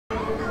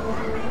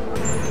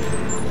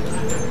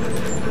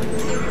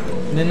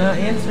They're not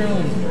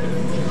answering.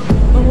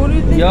 But who do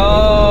you think?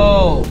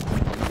 Yo!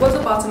 What's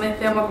up, Ultimate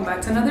Fam? Welcome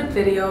back to another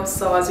video.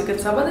 So as you can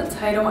tell by the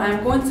title,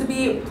 I'm going to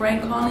be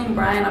prank calling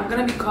Brian. I'm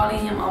going to be calling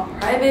him on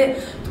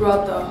private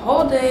throughout the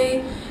whole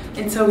day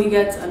until he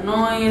gets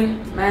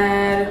annoyed,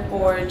 mad,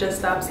 or just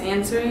stops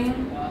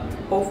answering.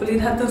 Hopefully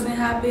that doesn't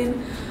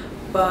happen.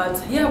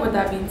 But yeah, with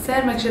that being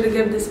said, make sure to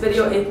give this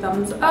video a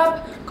thumbs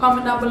up,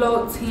 comment down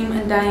below Team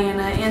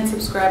Diana, and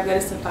subscribe.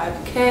 Get us to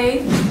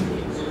 5K.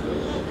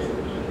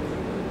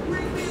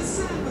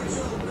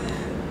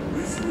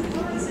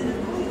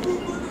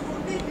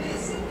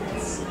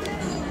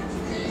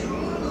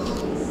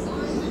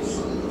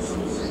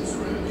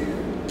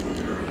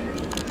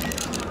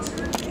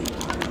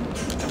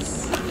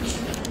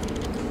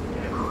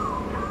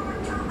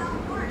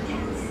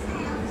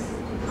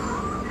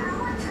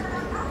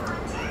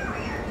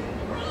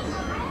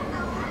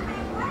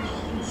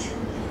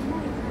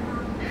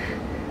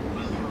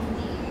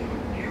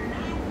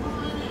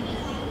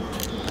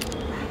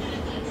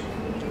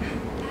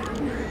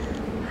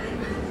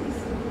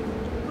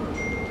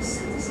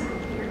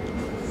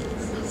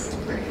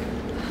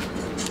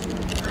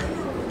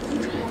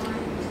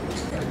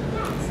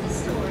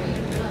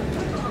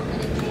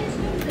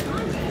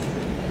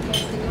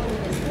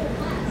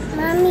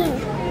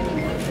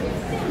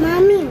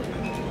 Mami,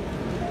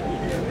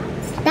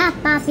 está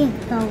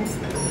pasito.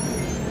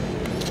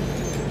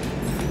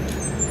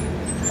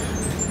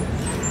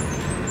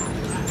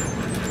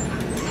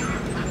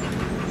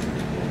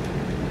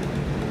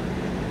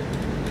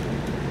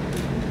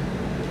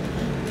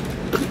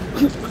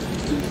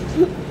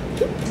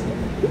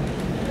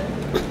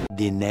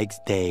 The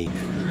next day.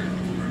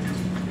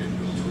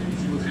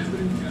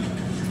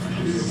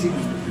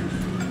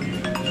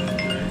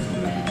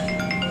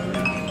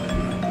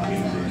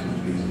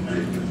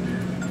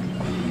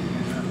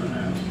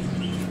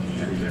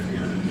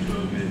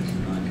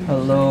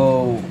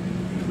 Hello.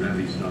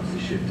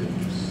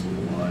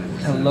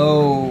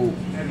 Hello.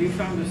 Have you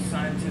found a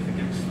scientific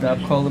explanation? Stop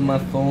calling my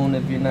phone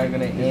if you're not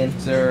gonna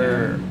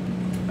answer.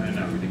 And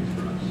everything's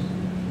for us.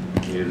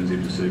 He doesn't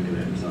seem to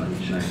circulate inside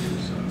the chamber,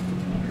 so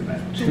I'll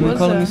prevent. She's been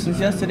calling me since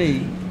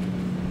yesterday.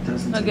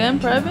 Again,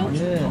 private?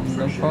 Yeah,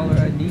 no caller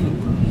ID.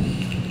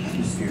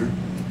 Atmosphere.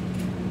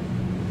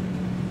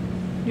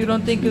 You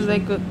don't think it's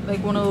like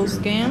one of those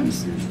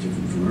scams?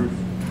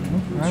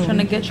 Trying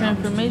to get your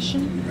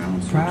information?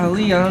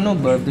 Probably, I don't know,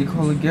 but if they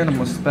call again, I'm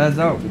gonna spaz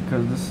out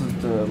because this is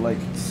the like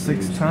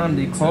 6th time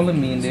they calling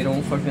me and they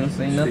don't fucking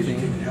say nothing.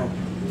 Help.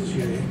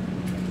 CIA.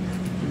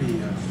 Let me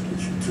get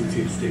you to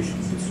the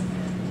stations.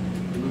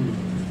 Remember,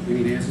 we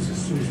need answers as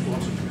soon as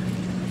possible.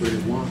 What do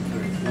they want?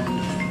 What do they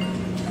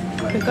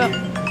want? Pick up.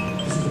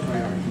 This is a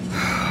priority.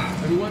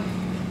 Everyone,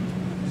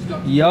 this is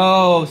Dr.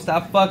 Yo,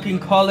 stop fucking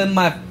calling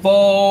my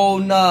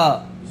phone.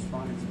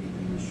 Responding to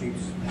the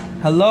shapes,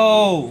 patterns.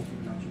 Hello.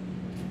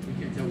 We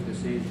can't tell what they're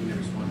saying when they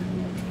respond to the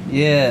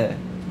Yeah,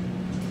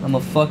 I'ma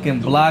fucking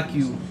block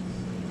you.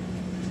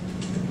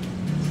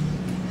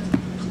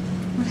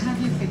 What have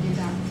you figured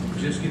out?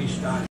 Just getting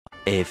started.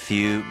 A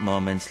few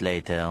moments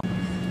later. So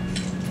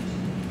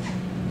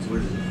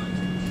where is it?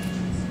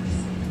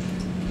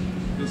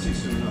 You'll see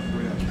soon enough.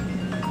 Hurry up.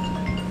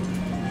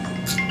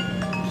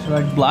 Should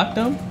I block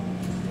them?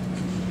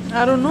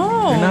 I don't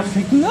know. They're not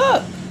picking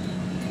up.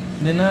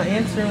 They're not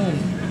answering.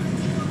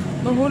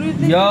 But who do you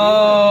think?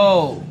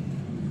 Yo.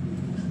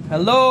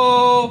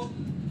 Hello.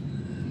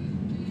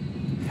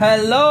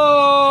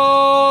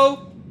 Hello.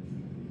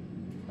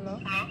 Hello?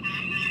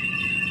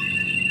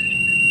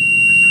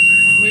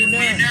 What are you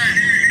doing?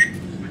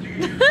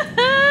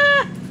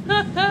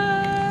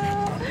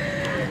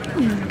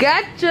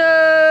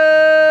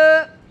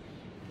 Gotcha!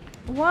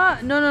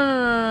 What? No. It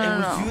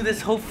was you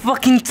this whole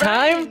fucking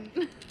time?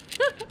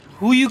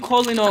 Who you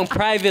calling on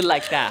private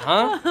like that,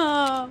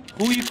 huh?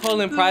 Who you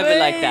calling private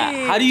like that?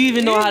 How do you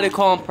even know how to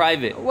call on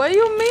private? What do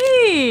you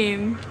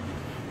mean?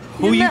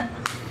 Who you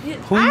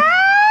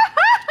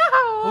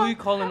Who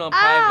calling on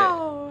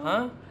private?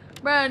 Huh?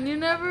 Brian, you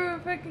never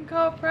freaking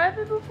called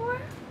private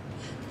before?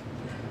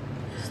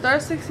 Star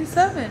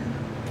 67.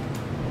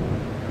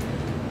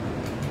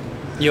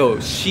 Yo,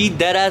 she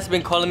deadass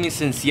been calling me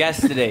since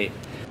yesterday.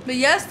 But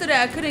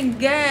yesterday I couldn't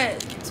get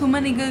too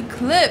many good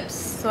clips,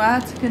 so I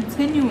had to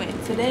continue it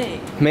today.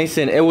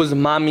 Mason, it was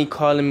mommy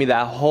calling me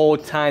that whole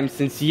time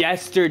since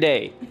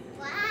yesterday.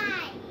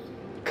 Why?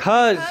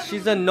 Cause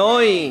she's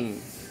annoying.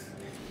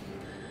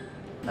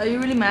 Are you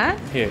really mad?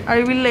 Here. Are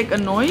you really like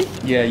annoyed?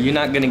 Yeah, you're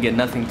not gonna get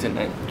nothing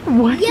tonight.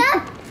 What?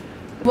 Yep.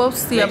 We'll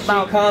see Make sure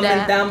about you comment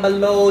that. down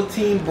below,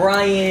 Team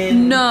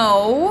Brian.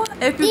 No.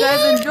 If you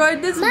guys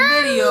enjoyed this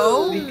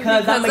video,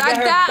 Because I'ma get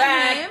her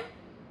back.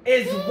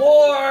 It's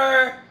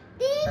war.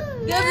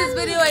 give this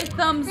video a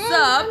thumbs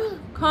up.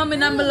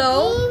 Comment down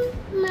below.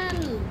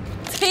 Mommy.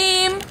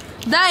 Team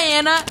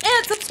Diana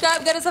and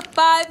subscribe. Get us a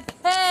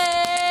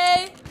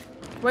 5K.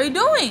 What are you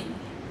doing?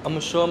 I'm gonna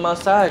show them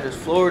outside. It's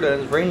Florida.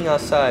 It's raining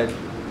outside.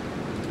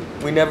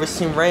 We never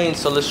seen rain,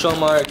 so let's show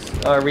them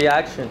our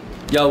reaction.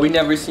 Yo, we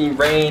never seen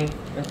rain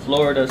in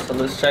Florida, so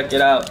let's check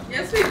it out.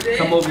 Yes, we did.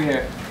 Come over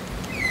here.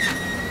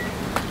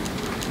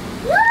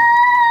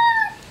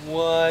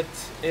 What?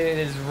 It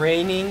is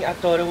raining? I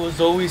thought it was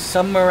always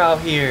summer out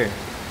here.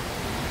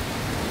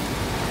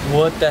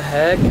 What the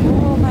heck?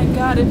 Oh my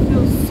god, it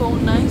feels so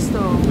nice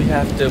though. We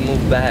have to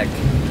move back.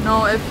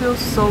 No, it feels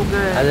so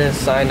good. I didn't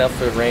sign up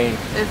for rain.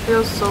 It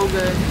feels so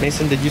good.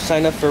 Mason, did you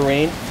sign up for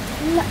rain?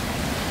 No.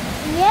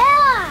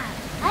 Yeah,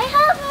 I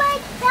have my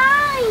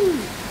time.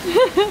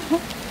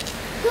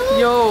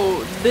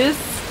 Yo, this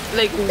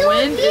like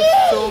wind is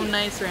so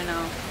nice right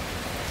now.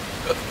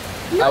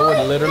 I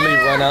would literally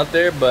run out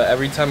there, but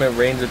every time it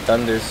rains, it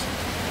thunders.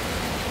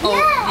 Oh,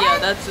 yeah,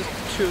 that's just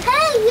true.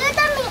 Hey, you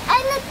tell me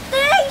I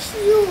taste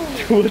you.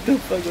 What the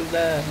fuck was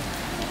that?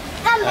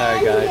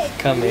 Alright guys,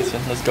 come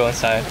Mason, let's go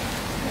inside.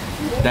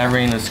 That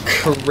rain is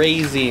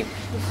crazy.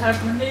 What's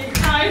happening?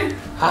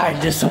 Hi,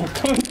 just so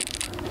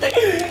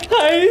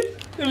Hi.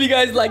 If you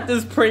guys like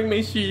this prank,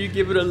 make sure you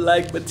give it a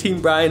like. But Team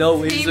Brian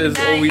always is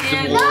always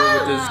the war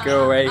with this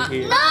girl right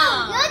here.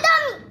 No, you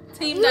tell me.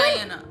 Team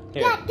Diana.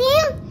 Here. Yeah,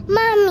 Team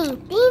Mommy.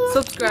 Team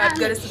Subscribe, mommy.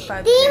 get us to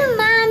 5K. Team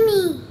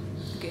Mommy.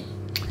 Okay.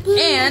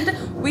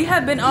 And we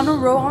have been on a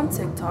roll on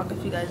TikTok,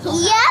 if you guys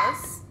don't have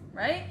us,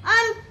 right?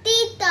 On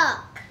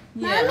TikTok.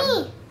 Yeah.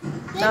 Mommy.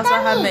 That's why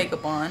I have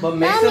makeup on. But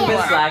Mason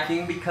been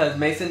slacking because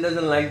Mason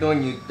doesn't like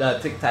doing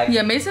TikTok.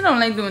 Yeah, Mason don't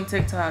like doing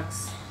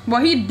TikToks.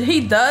 Well,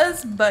 he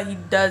does, but he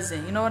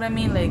doesn't. You know what I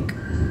mean? Like,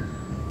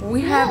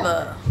 we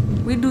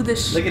do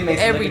this Look at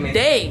Mason, every look at Mason.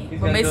 day, He's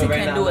but gonna do Mason it right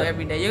can't now, do look. it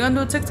every day. You're gonna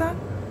do a TikTok?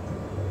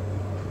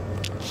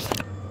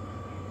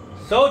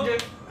 Soldier,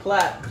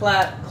 clap,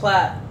 clap,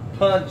 clap,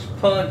 punch,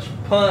 punch,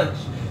 punch.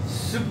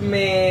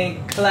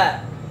 Superman,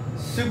 clap.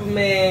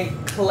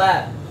 Superman,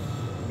 clap.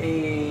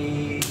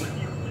 A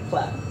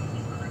clap,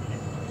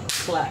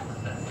 clap.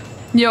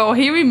 Yo,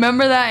 he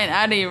remember that, and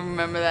I didn't even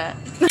remember that.